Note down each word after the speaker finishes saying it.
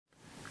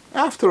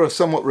After a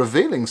somewhat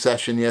revealing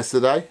session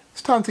yesterday,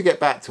 it's time to get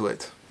back to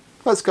it.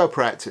 Let's go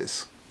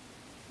practice.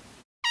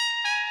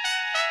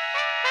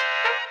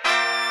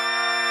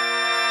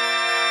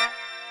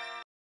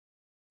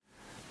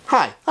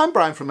 Hi, I'm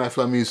Brian from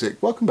Flow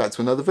Music. Welcome back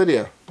to another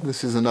video.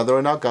 This is another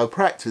in our Go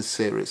Practice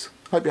series.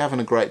 Hope you're having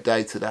a great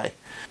day today.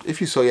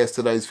 If you saw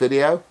yesterday's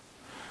video,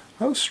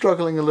 I was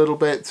struggling a little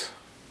bit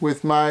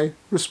with my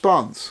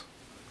response,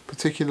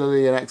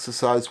 particularly in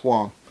exercise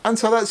 1. And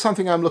so that's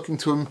something I'm looking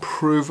to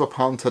improve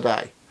upon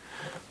today.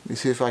 Let me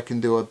see if I can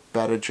do a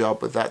better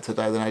job with that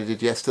today than I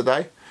did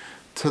yesterday.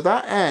 To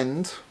that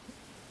end,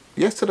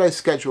 yesterday's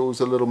schedule was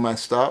a little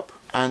messed up,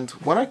 and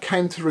when I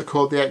came to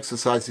record the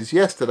exercises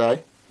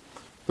yesterday,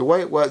 the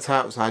way it worked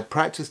out was I had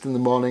practiced in the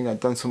morning, I'd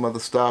done some other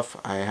stuff,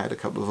 I had a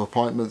couple of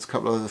appointments, a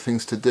couple of other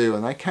things to do,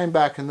 and I came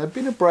back and there'd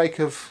been a break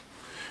of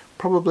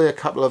probably a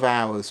couple of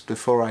hours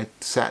before I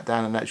sat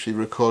down and actually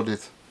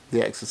recorded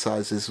the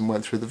exercises and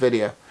went through the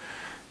video.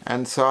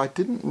 And so I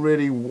didn't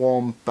really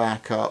warm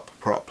back up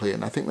properly,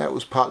 and I think that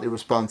was partly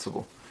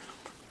responsible.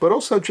 But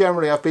also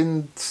generally I've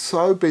been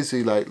so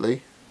busy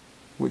lately,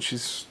 which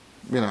is,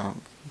 you know,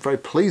 very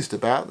pleased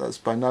about. That's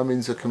by no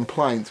means a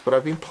complaint, but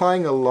I've been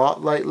playing a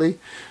lot lately,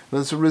 and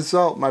as a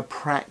result my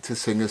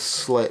practicing has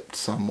slipped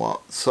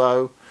somewhat.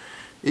 So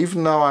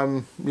even though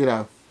I'm, you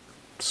know,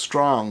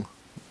 strong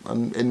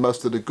and in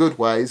most of the good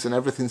ways and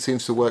everything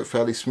seems to work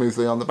fairly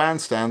smoothly on the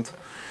bandstand,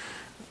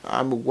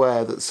 I'm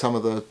aware that some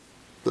of the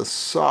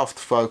soft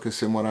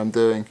focus in what I'm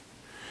doing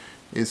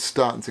is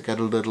starting to get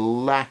a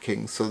little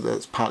lacking. So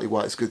that's partly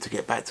why it's good to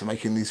get back to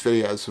making these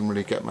videos and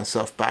really get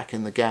myself back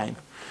in the game.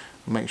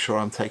 Make sure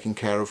I'm taking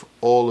care of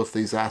all of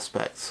these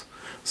aspects.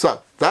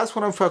 So that's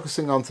what I'm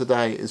focusing on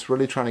today, is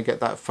really trying to get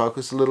that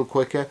focus a little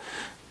quicker.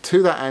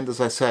 To that end,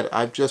 as I said,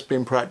 I've just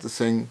been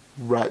practicing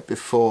right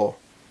before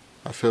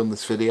I filmed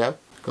this video.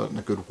 Gotten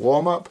a good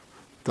warm-up,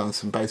 done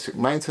some basic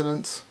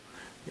maintenance,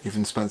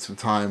 even spent some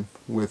time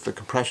with the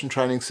compression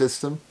training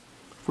system.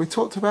 Have we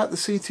talked about the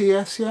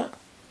CTS yet?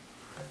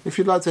 If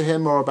you'd like to hear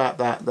more about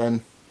that,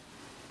 then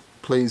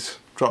please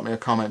drop me a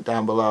comment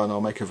down below and I'll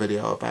make a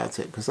video about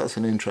it, because that's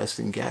an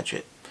interesting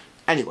gadget.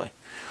 Anyway,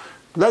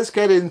 let's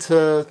get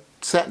into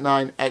set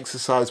 9,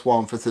 exercise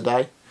 1 for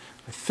today.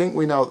 I think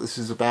we know what this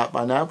is about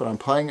by now, but I'm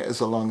playing it as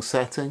a long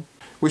setting,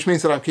 which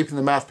means that I'm keeping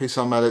the mouthpiece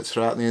on my lips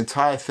throughout the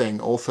entire thing,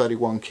 all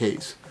 31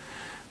 keys.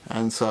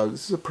 And so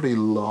this is a pretty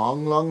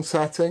long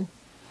setting.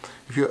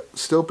 If you're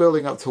still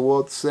building up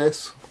towards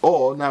this,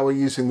 or now we're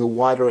using the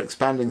wider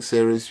expanding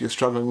series, you're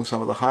struggling with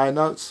some of the higher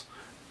notes,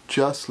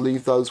 just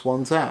leave those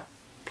ones out.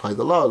 Play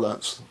the lower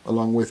notes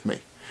along with me.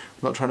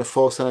 We're not trying to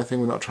force anything,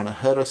 we're not trying to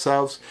hurt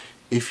ourselves.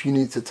 If you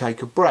need to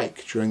take a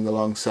break during the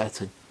long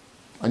setting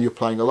and you're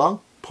playing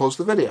along, pause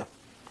the video.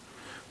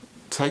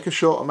 Take a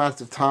short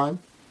amount of time,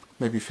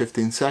 maybe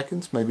 15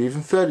 seconds, maybe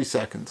even 30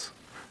 seconds,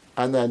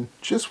 and then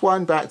just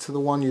wind back to the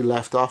one you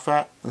left off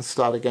at and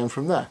start again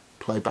from there.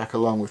 Play back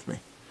along with me.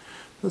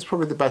 That's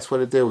probably the best way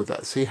to deal with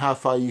that. See how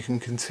far you can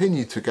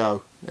continue to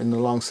go in the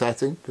long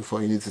setting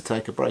before you need to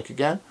take a break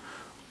again,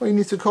 or you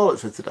need to call it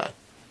for today.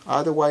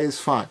 Either way is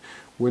fine.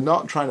 We're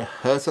not trying to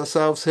hurt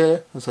ourselves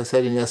here, as I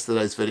said in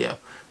yesterday's video.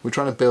 We're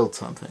trying to build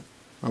something.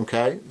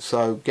 Okay?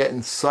 So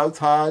getting so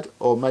tired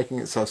or making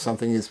it so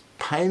something is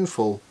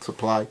painful to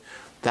play,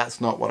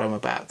 that's not what I'm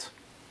about.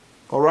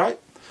 Alright?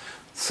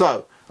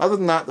 So, other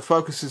than that, the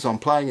focus is on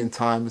playing in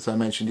time, as I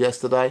mentioned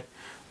yesterday.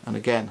 And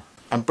again,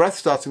 I'm breath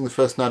starting the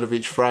first note of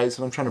each phrase,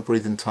 and I'm trying to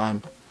breathe in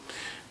time.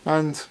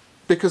 And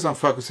because I'm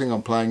focusing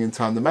on playing in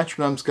time, the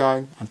metronome's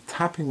going, I'm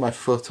tapping my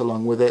foot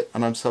along with it,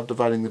 and I'm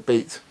subdividing the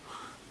beat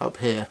up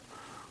here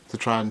to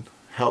try and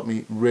help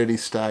me really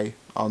stay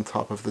on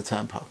top of the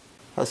tempo.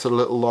 That's a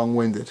little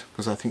long-winded,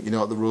 because I think you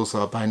know what the rules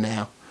are by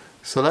now.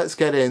 So let's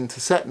get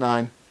into set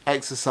 9,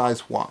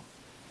 exercise 1.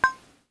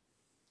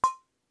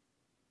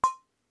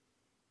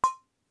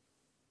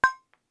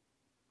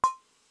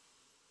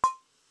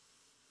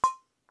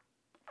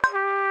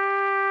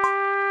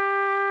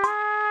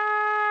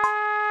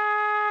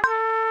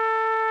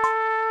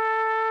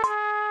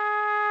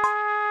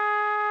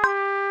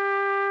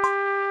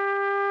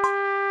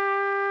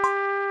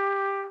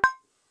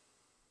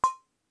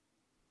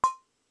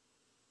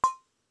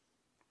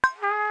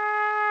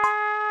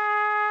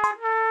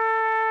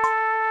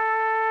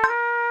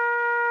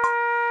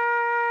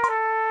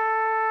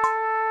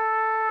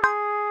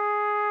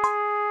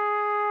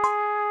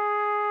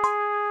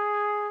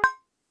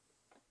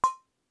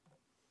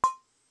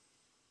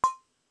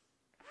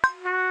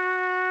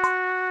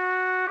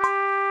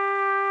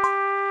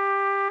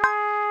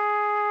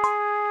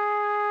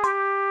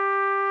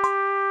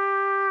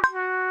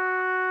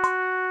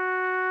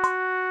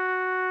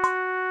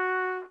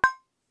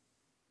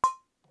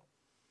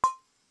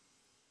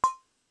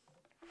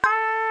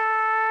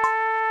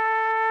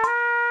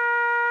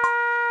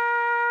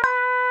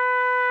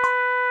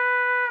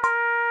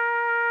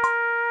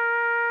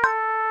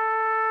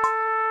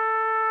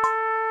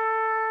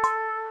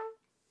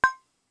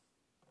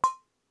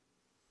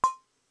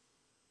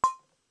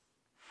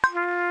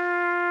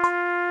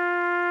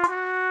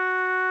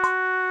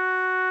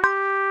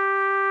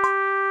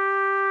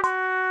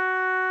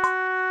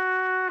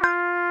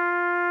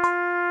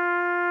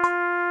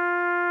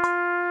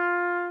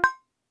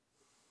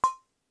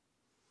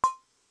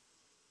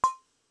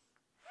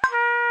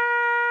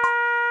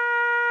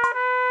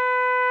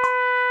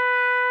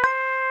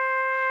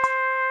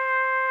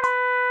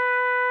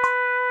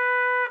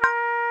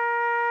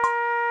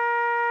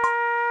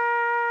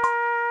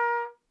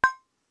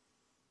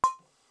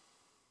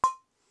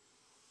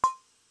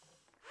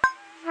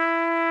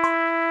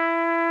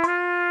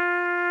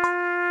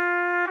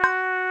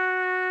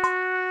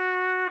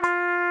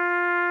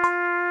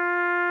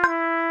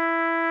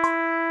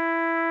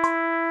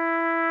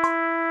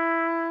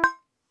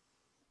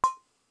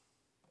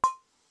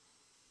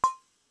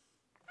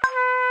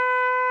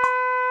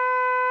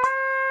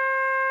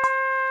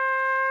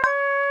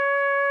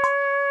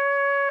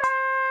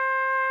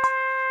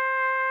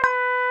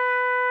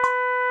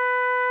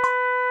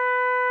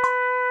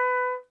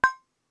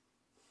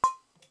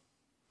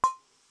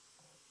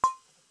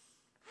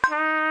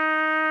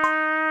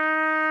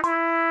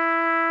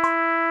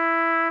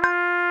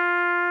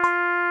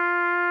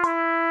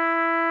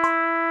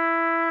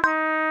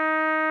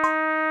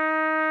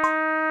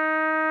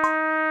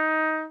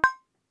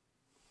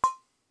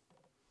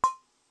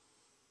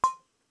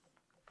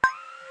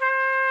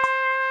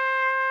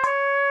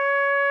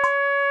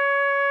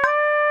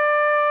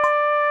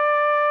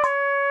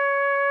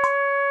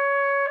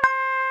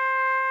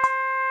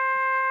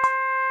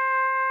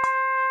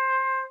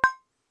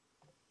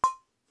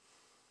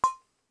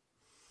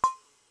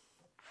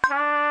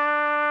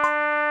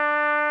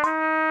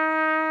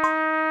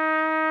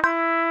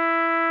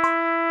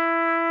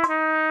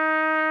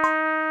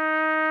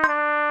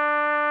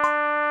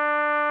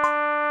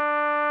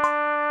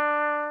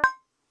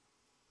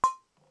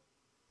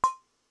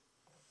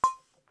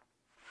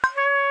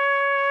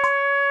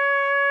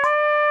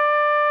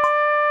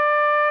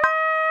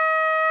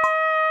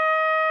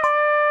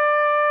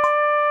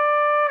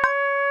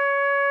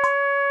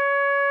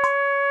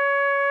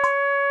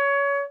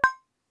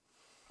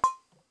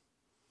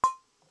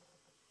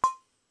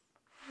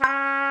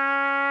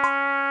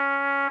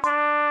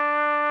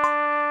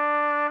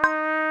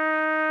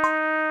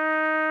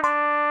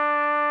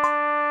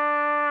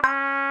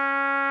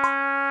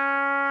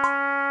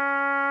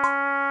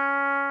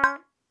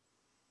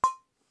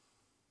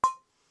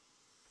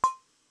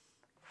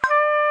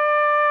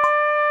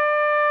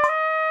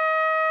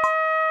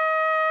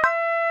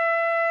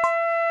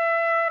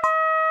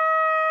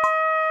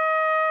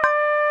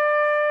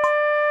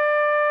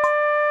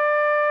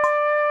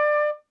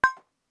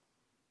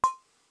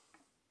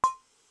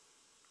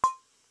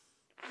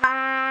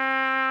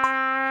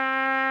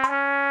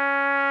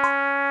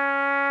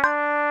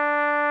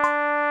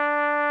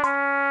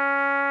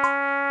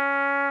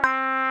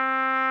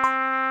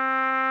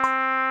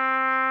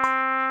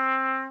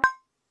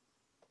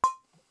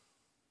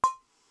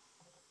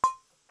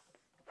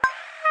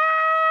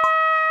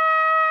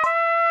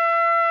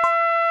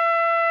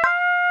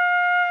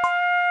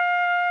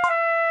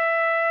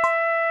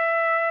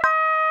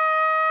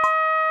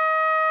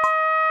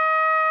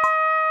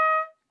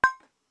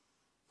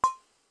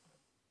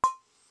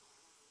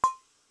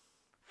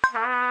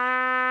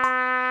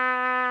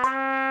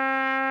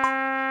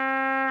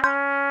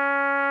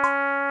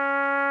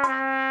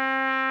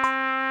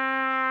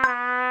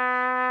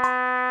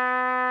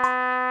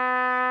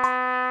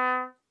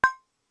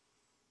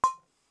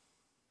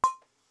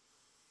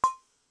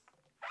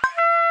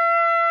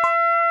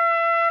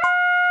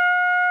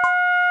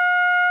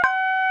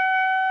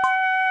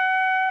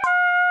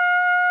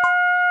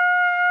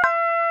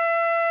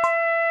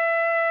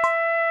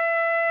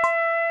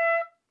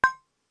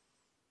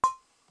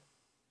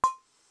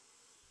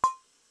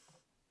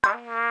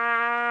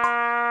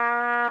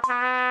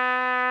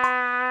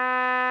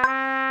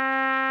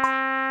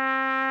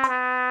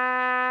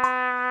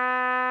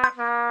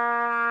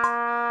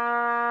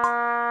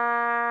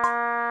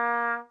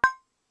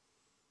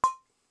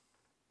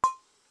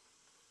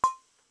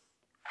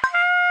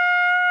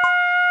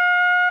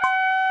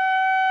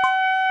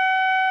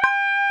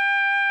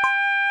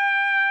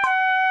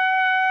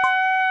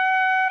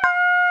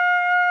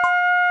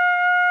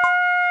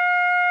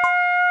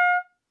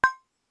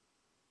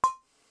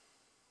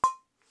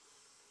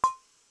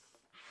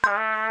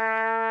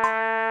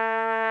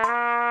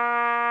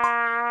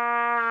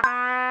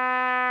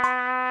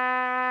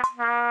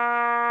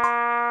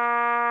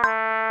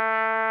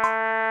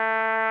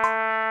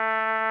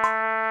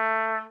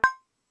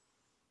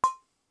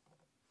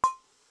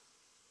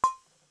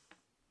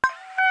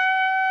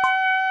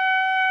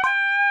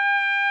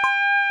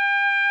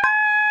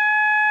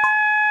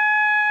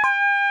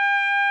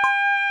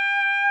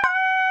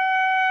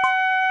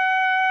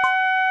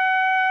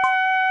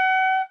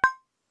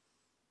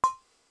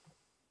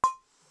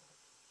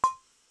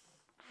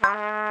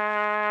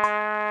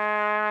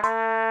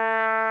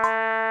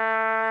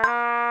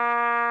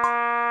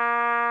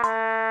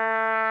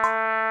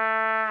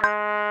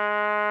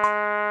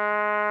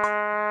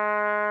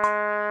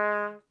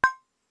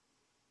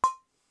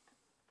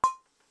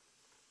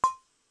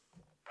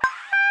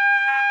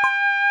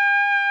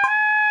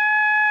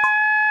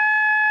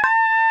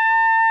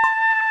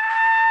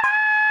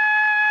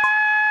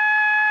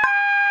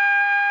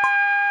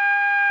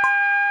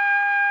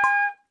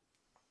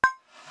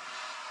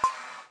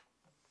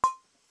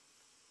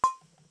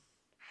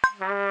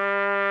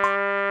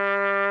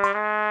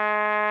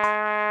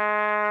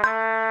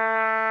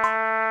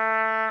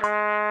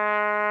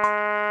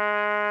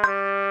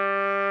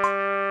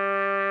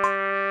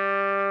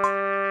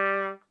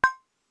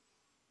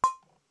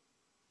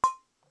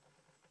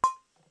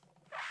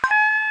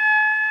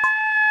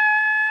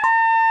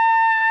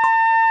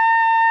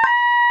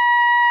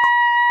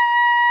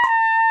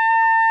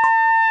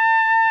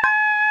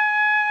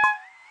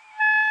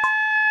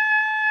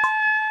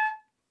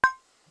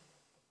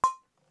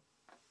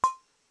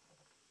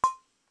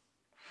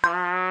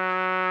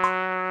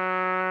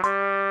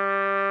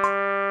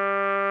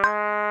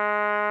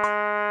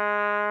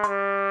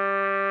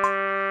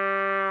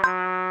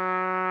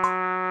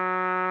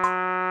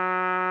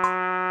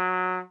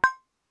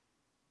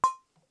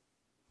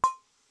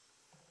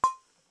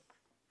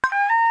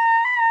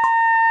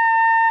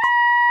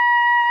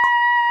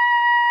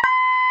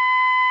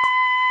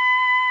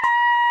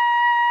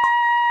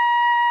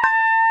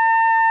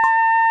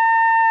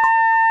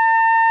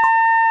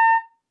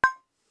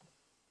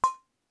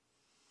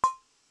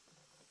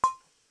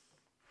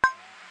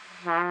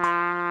 My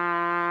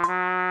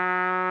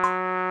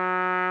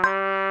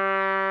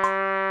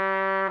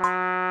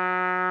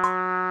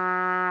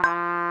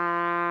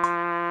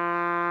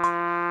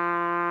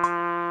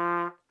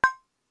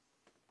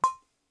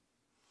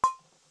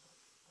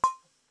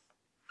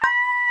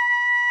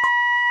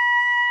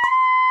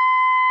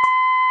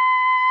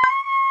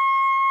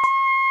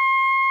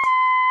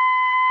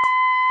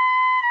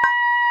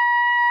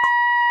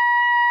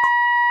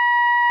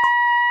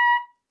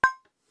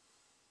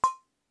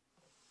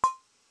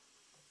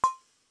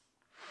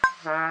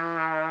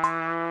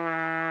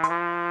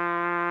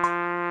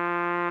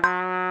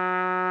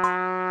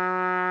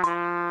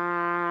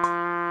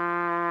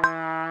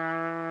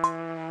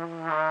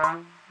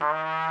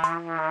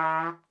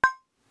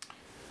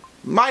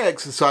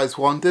exercise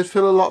one did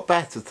feel a lot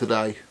better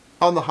today,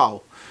 on the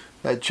whole.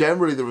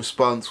 Generally the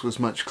response was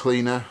much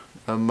cleaner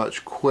and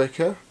much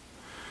quicker,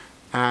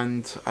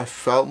 and I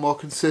felt more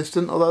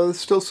consistent, although there's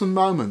still some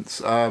moments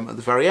at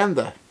the very end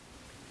there.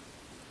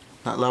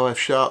 That low F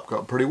sharp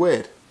got pretty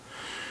weird.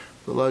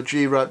 The low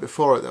G right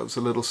before it, that was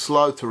a little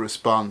slow to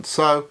respond.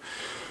 So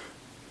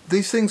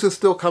these things are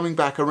still coming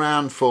back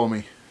around for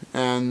me,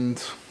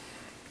 and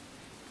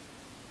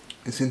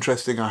it's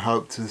interesting, I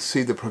hope, to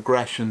see the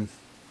progression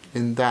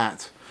in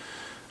that.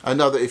 I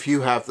know that if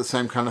you have the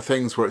same kind of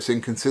things where it's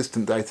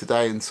inconsistent day to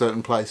day in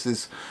certain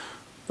places,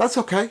 that's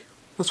okay.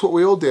 That's what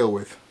we all deal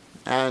with,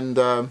 and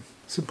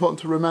it's important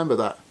to remember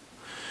that.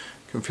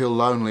 It can feel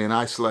lonely and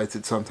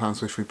isolated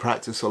sometimes if we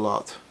practice a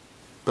lot,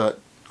 but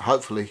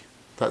hopefully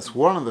that's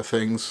one of the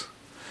things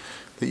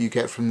that you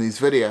get from these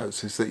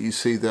videos, is that you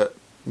see that,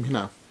 you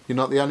know, you're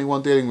not the only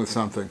one dealing with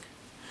something.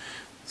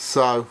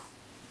 So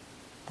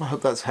I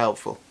hope that's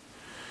helpful.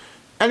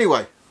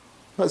 Anyway,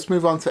 let's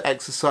move on to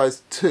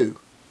exercise 2.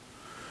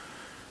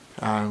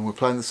 And we're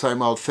playing the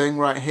same old thing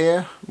right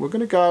here. We're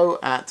going to go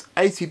at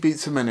 80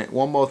 beats a minute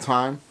one more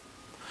time,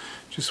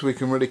 just so we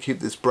can really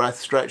keep this breath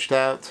stretched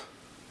out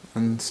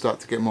and start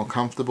to get more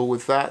comfortable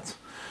with that.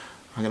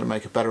 I'm going to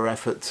make a better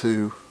effort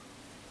to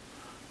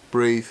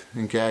breathe,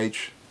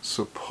 engage,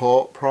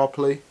 support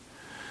properly,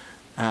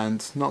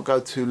 and not go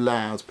too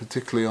loud,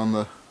 particularly on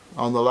the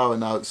lower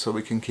notes, so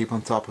we can keep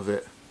on top of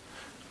it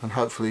and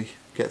hopefully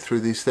get through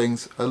these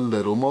things a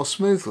little more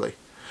smoothly.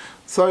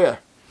 So yeah,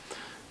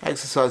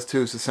 exercise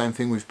 2 is the same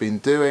thing we've been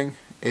doing.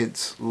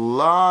 It's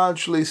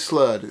largely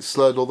slurred. It's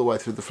slurred all the way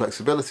through the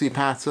flexibility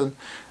pattern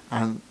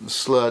and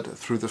slurred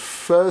through the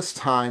first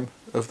time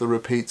of the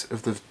repeat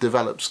of the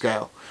developed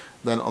scale.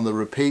 Then on the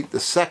repeat, the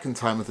second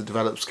time of the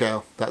developed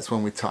scale, that's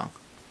when we tongue.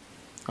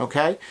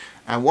 Okay?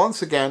 And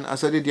once again,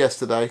 as I did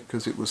yesterday,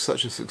 because it was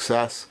such a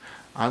success,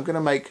 I'm going to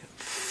make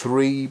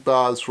 3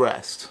 bars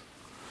rest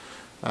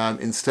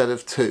instead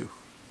of 2.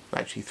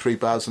 Actually 3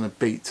 bars and a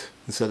beat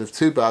instead of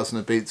 2 bars and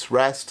a beat's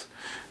rest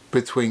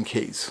between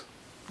keys.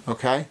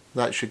 Okay?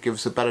 That should give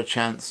us a better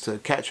chance to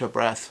catch our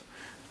breath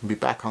and be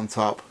back on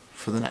top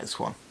for the next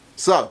one.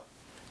 So,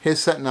 here's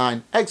set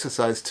 9,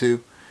 exercise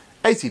 2,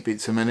 80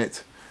 beats a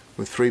minute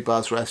with 3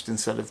 bars rest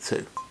instead of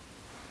 2.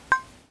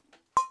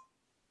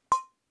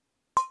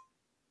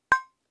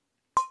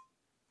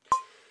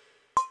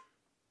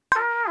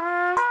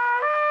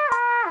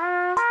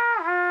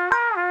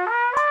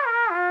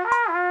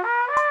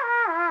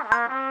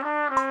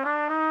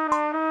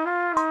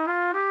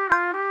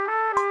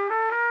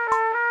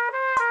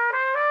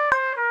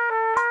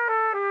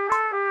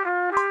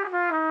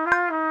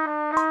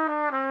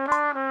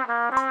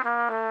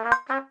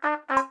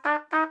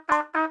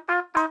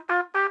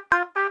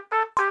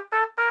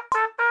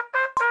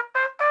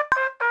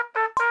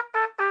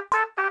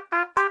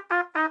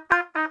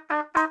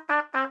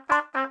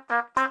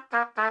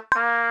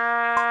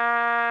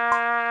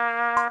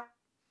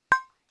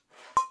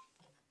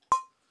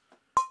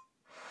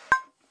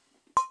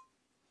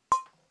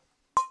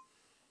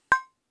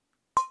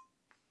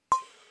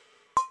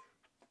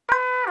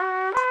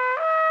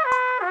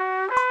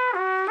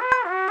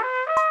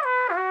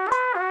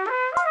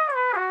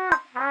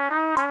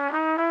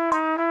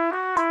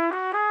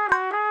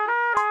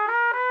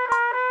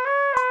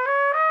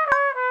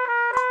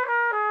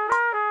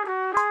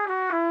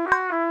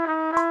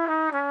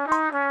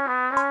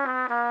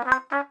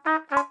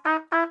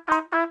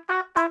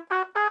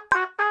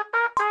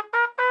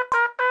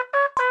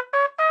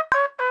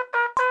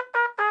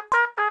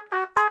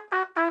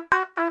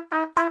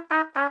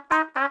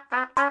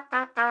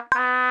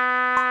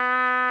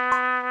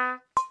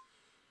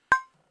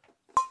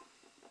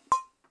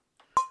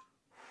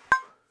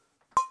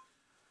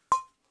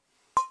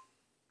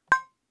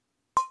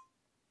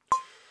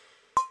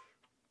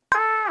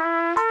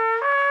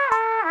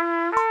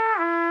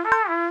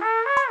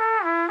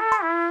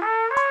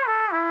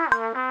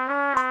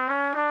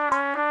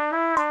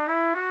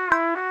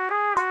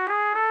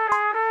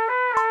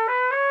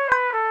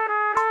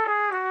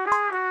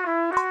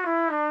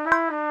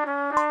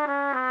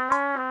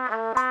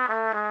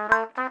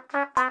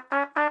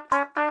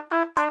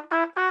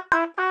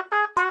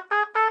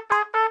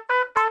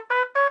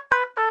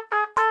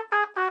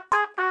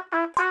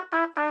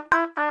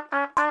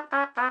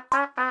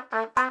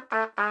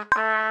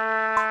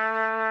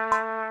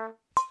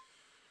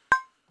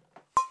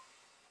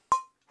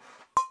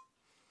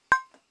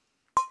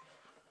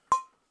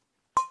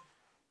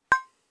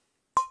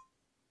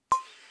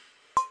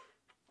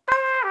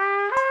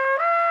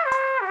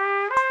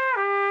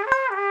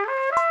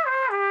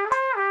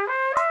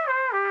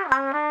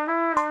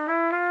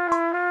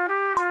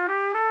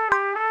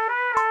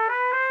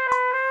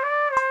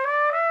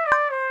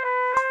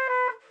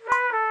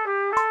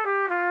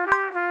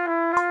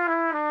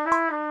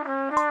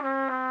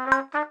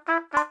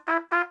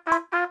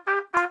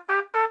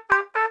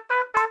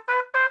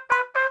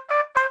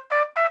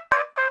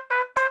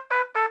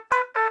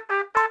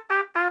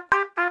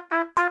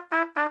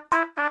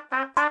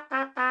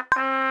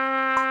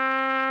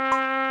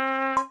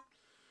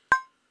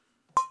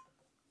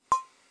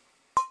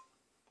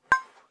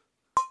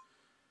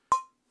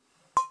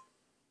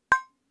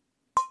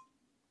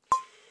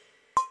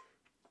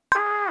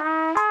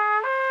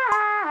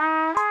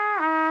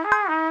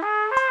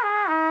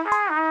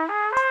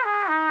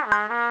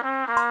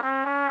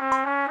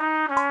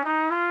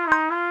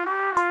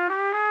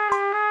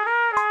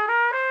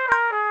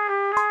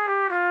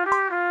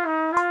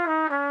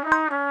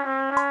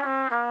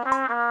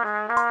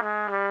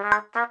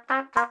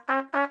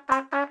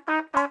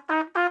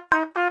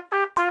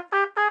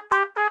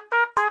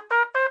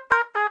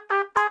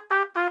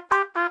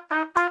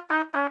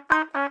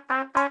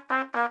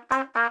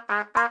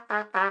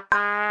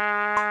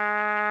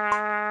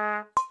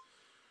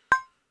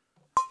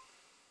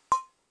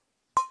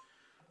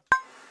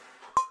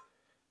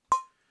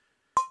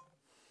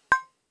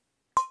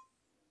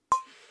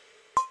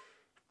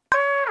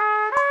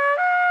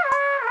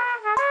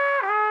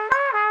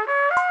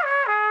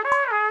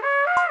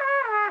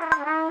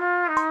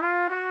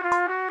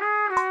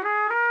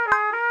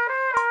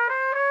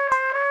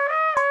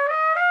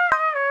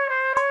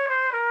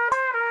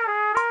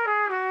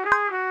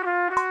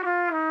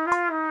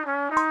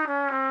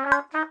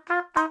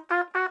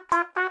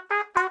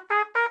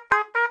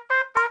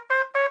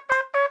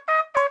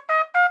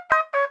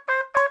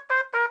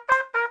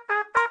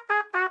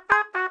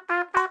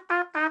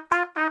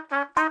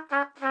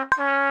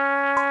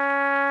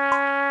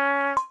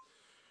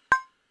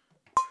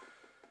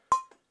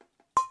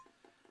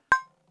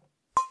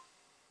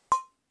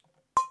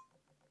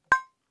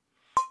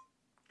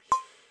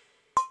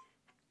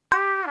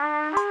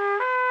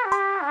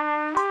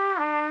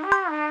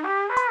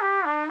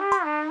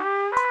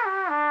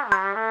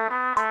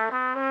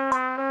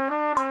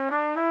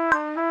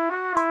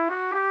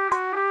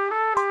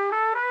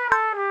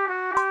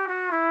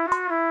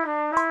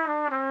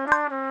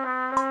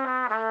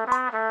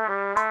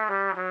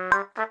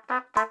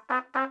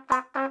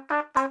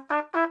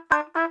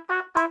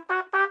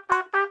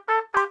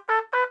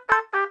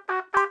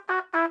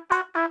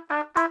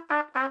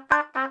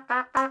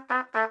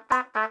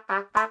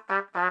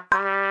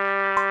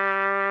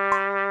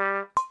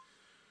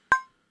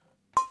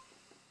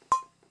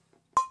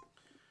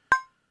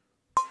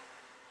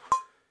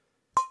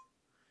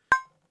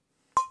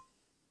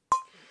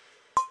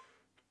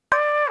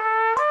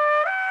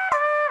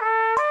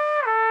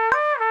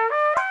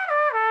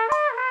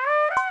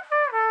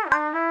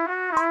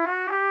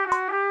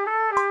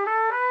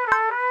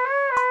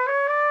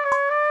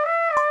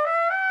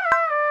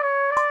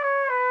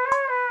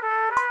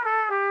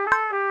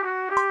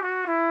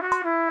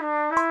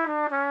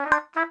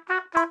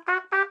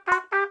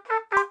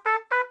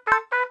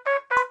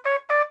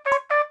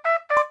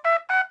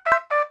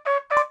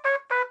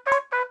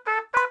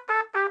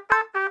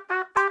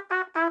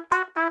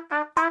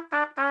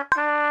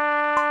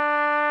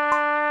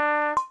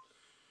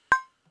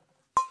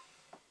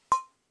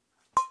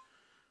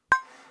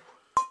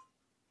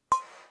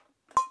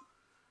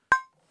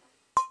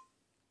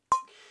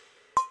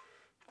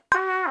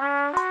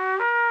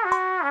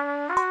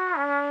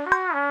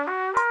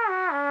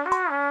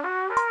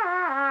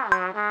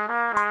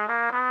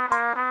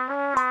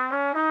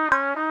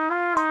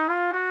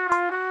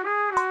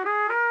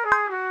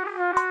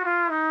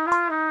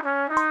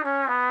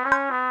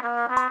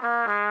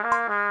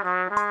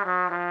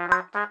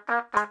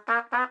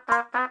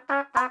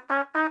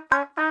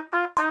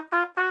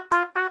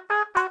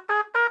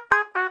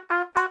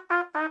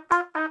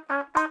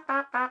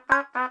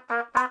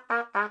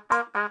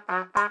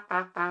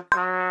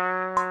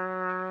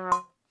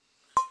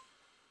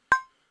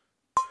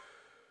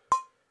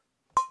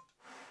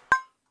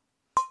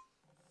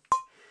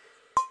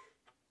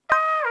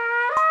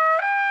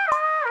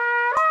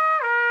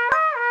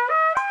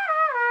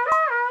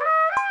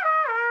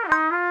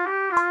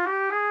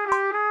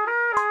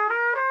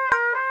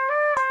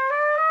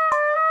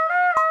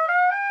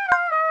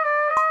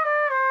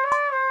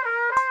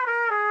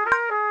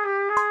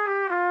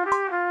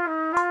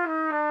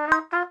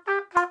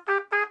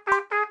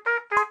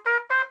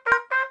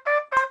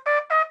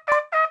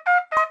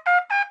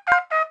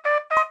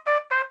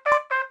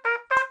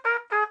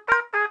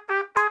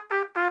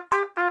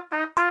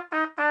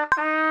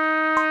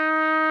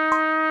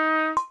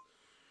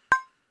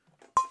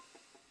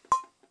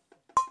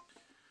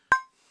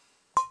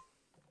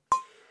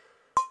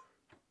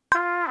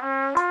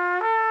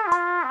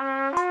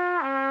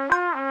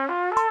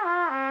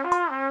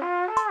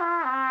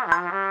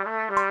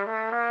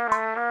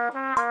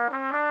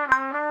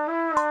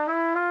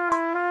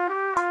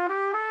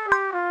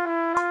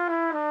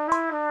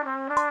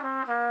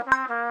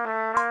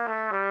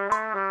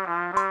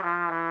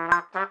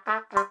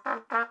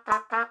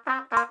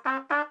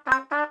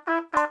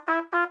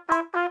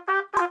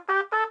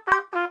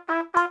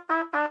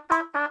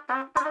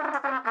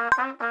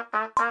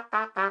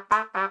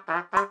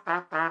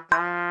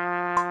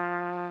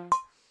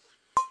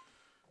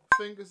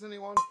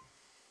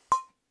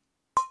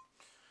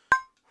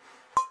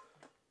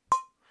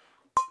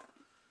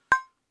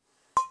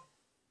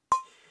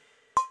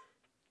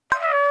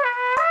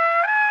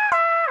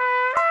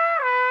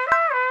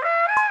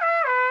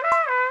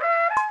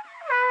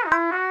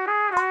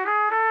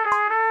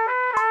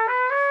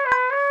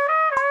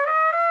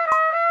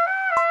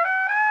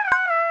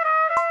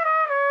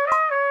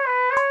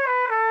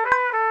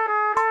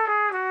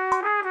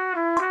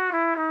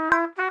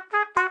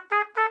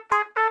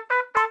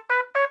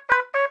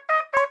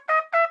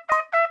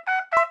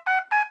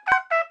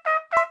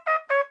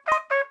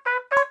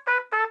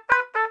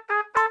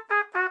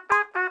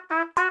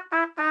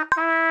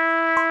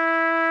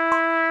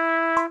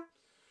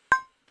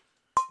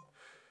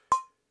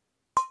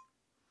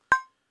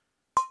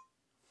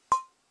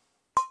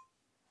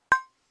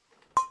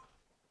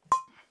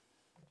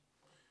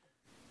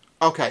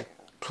 Okay,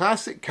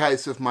 classic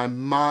case of my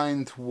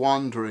mind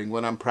wandering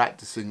when I'm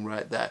practicing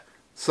right there.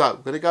 So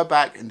I'm going to go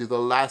back and do the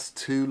last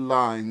two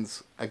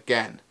lines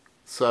again.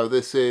 So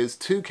this is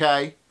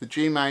 2K, the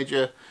G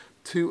major,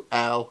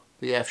 2L,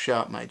 the F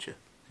sharp major.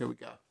 Here we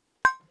go.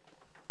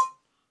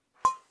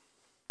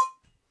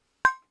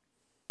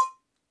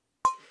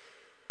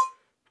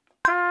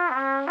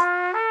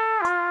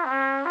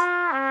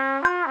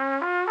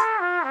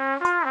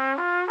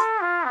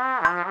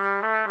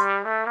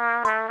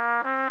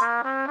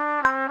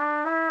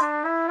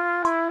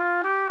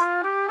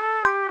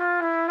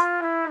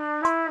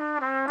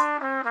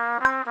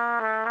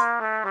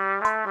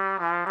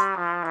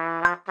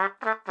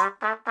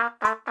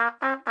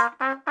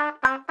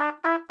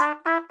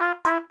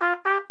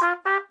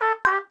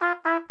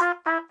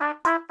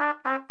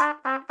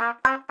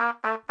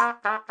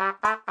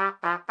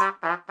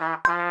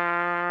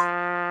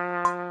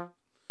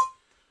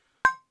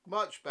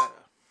 Much better.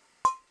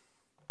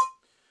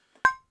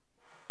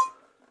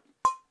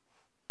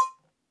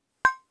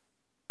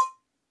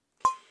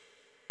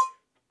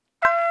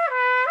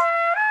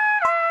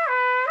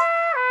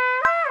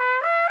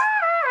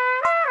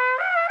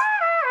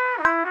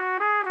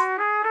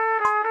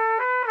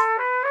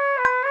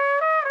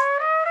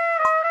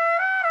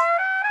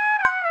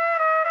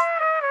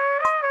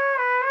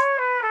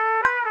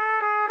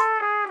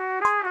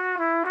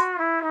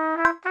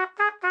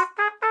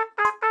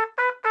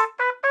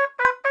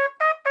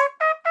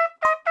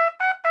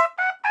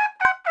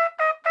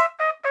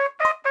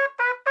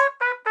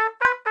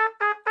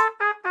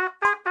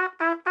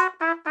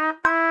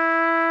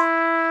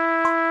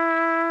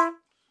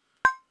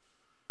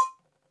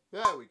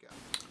 There we go.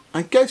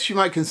 I guess you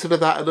might consider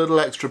that a little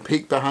extra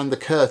peek behind the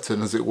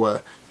curtain, as it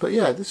were. But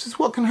yeah, this is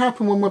what can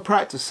happen when we're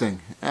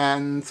practicing.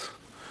 And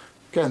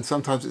again,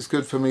 sometimes it's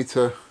good for me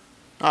to...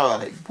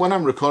 when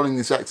I'm recording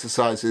these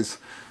exercises,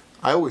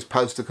 I always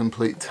post a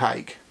complete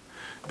take,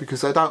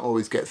 because I don't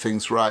always get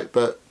things right.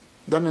 But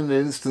then in an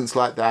instance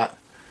like that,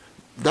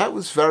 that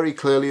was very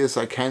clearly as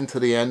I came to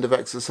the end of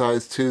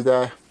exercise 2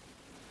 there.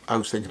 I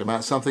was thinking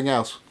about something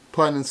else.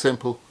 Plain and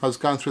simple. I was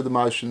going through the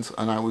motions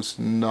and I was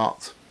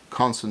not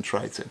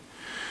concentrating.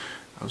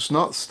 I was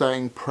not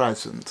staying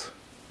present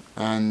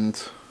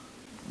and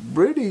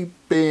really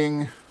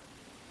being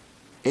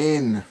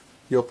in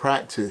your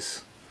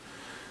practice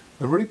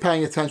and really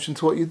paying attention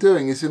to what you're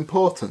doing is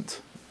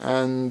important,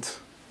 and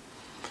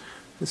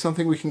it's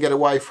something we can get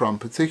away from,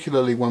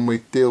 particularly when we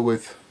deal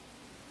with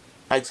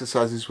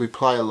exercises we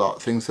play a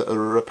lot, things that are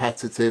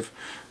repetitive,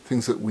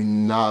 things that we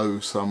know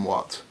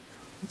somewhat.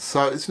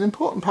 So it's an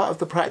important part of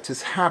the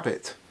practice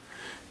habit,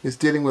 is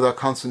dealing with our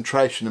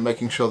concentration and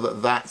making sure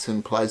that that's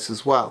in place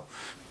as well.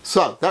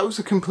 So that was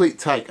a complete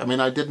take. I mean,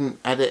 I didn't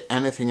edit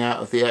anything out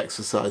of the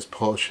exercise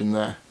portion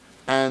there.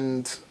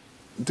 And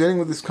dealing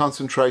with this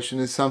concentration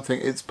is something,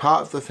 it's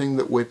part of the thing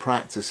that we're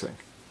practicing.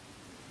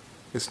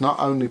 It's not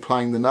only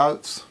playing the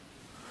notes,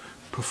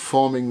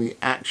 performing the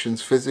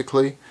actions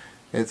physically,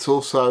 it's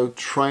also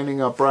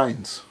training our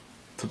brains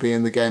to be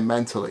in the game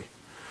mentally.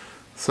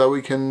 So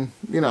we can,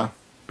 you know,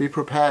 be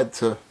prepared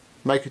to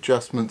make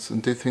adjustments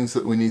and do things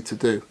that we need to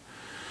do.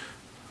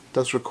 It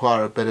does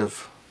require a bit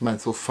of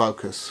mental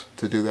focus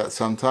to do that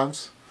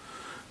sometimes,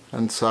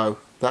 and so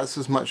that's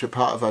as much a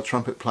part of our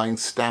trumpet playing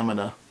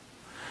stamina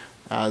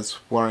as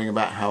worrying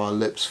about how our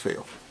lips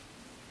feel.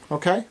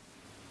 Okay?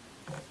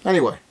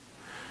 Anyway,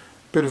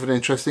 bit of an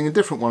interesting and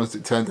different one as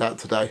it turned out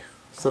today,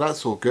 so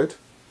that's all good.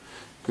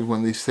 Good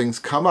when these things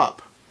come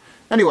up.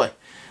 Anyway,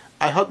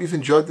 I hope you've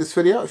enjoyed this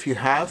video. If you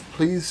have,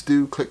 please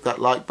do click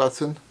that like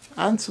button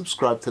and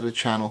subscribe to the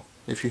channel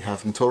if you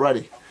haven't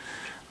already.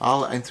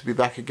 I'll aim to be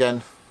back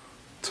again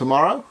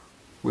tomorrow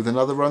with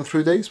another run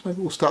through these.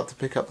 Maybe we'll start to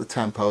pick up the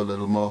tempo a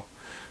little more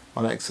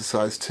on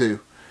exercise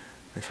 2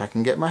 if I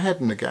can get my head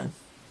in the game.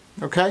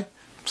 Okay?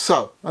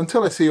 So,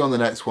 until I see you on the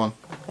next one,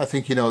 I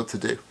think you know what to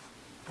do.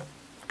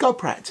 Go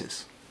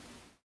practice.